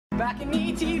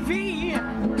BalconyTV.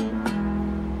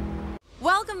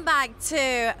 Welcome back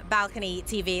to Balcony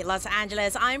TV Los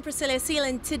Angeles. I'm Priscilla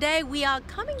SEELAN. Today we are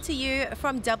coming to you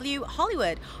from W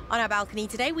Hollywood. On our balcony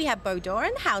today we have Boh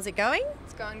Doran. How's it going?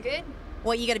 It's going good.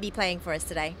 What are you going to be playing for us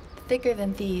today? Thicker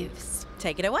Than Thieves.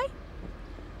 Take it away.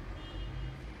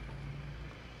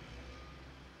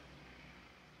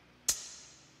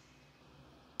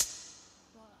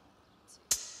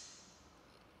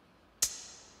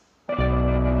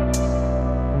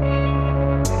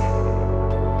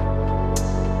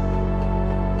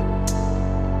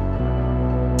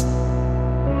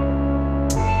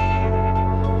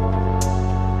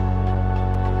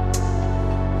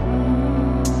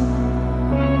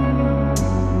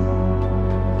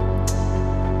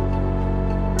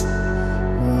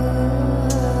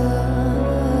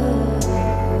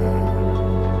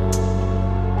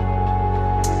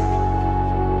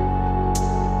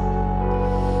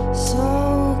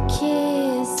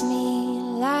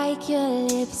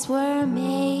 Were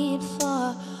made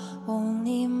for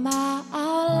only my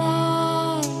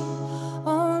outline,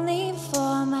 only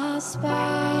for my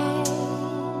spine.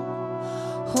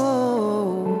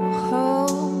 Hold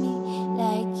me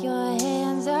like your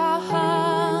hands are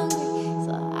hungry,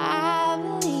 so I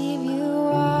believe you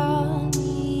want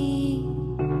me,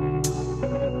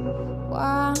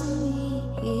 want me.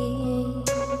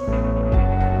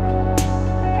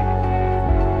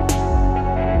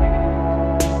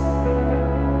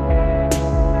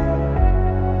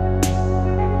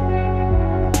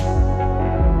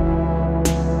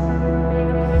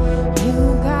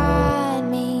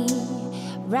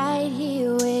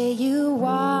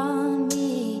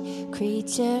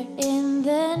 Creature in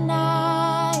the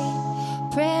night,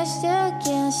 pressed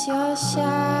against your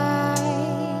side.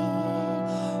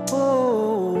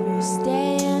 Oh,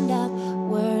 stand up,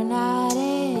 we're not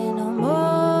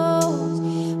animals.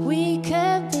 We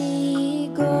could be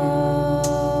gold.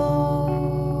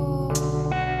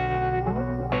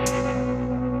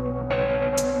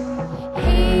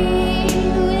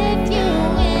 Here with you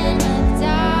in a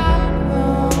dark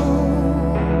room.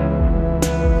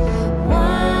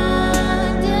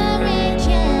 Wondering,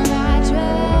 can I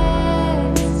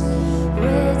trust?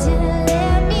 Would you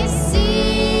let me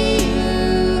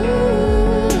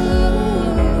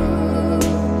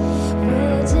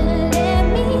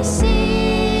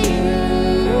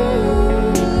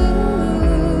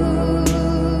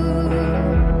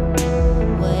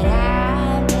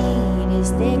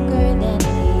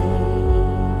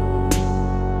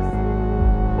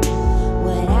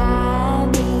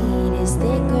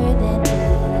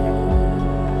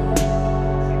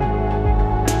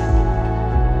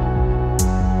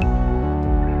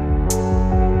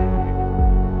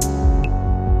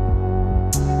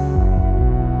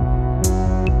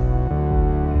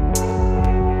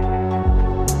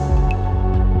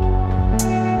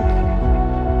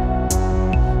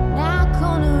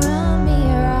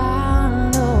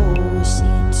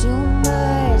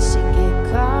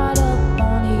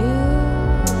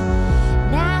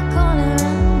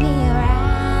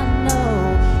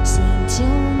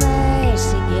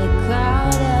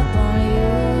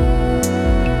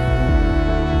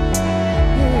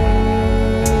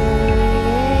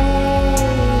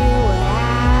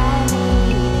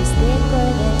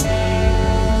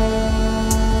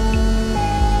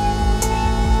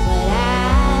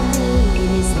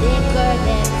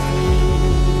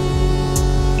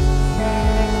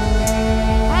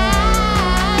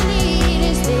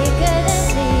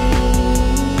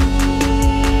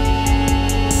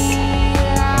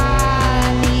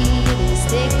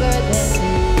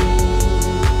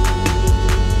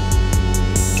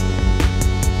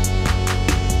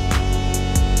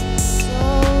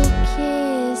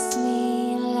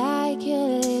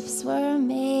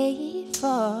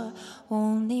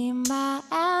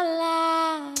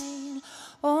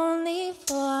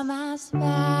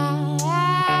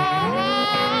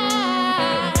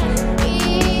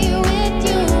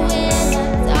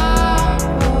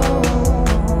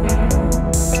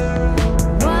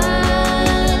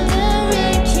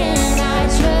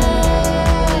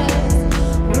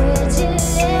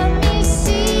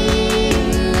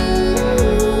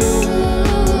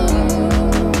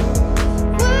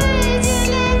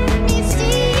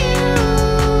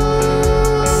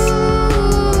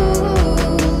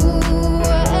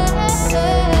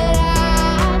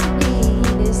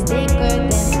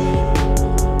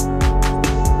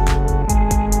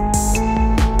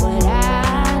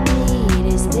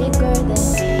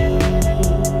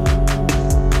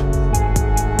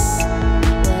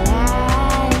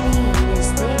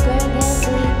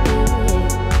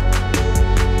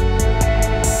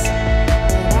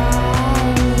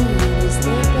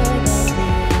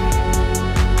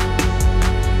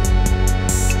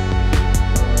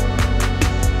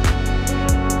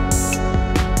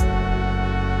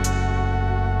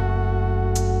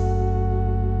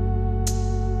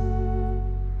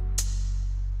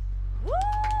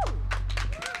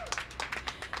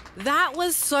That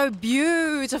was so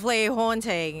beautifully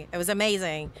haunting. It was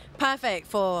amazing. Perfect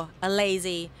for a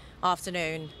lazy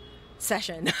afternoon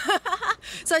session.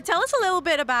 So tell us a little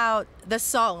bit about the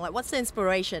song. Like, what's the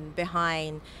inspiration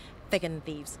behind Thicker Than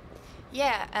Thieves?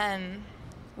 Yeah,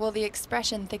 well, the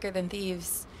expression thicker than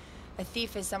thieves, a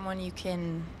thief is someone you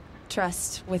can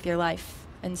trust with your life.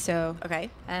 And so Okay.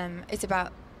 it's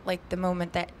about like the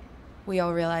moment that we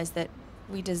all realize that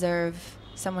we deserve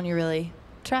someone you really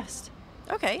trust.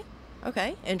 Okay.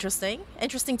 Okay. Interesting.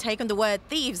 Interesting take on the word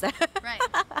thieves there. Right.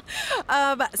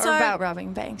 So, Or about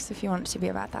robbing banks, if you want it to be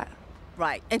about that.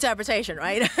 right. Interpretation,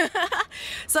 right?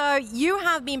 So you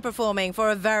have been performing for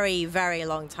a very, very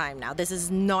long time now. This is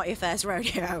not your first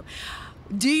rodeo.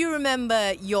 Do you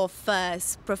remember your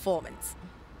first performance?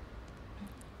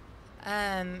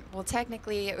 Well,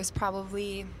 technically, it was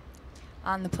probably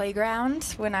on the playground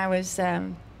when I was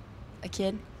a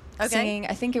kid. Okay. Singing,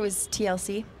 I think it was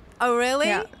TLC. Oh, really?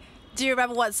 Yeah. Do you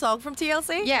remember what song from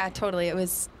TLC? Yeah, totally. It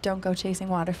was Don't Go Chasing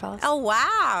Waterfalls. Oh,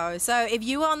 wow. So if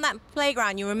you were on that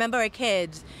playground, you remember a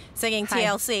kid singing Hi.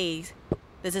 TLC,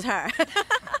 this is her.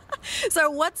 So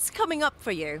what's coming up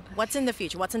for you? What's in the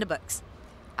future? What's in the books?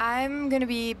 I'm going to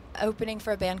be opening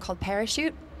for a band called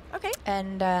Parachute Okay.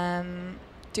 and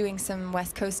doing some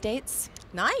West Coast dates,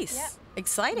 Nice. Yeah.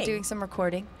 Exciting. doing some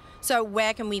recording. So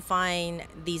where can we find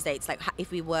these dates? Like if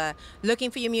we were looking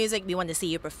for your music, we want to see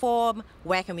you perform,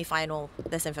 where can we find all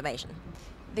this information?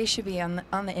 They should be on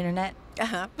the internet.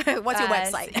 Uh-huh. What's your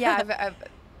website? Yeah,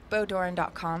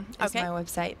 BohDoran.com is Okay. my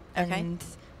website. Okay. And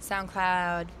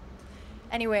SoundCloud,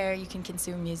 anywhere you can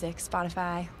consume music,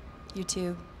 Spotify,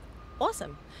 YouTube.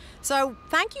 Awesome. So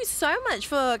thank you so much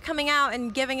for coming out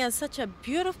and giving us such a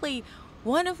beautifully,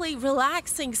 wonderfully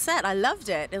relaxing set. I loved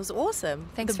it. It was awesome.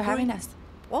 Thanks for having us.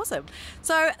 Awesome.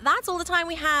 So that's all the time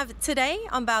we have today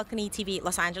on Balcony TV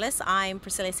Los Angeles. I'm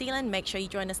Priscilla SEELAN. Make sure you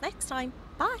join us next time.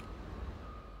 Bye.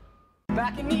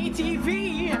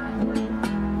 BalconyTV.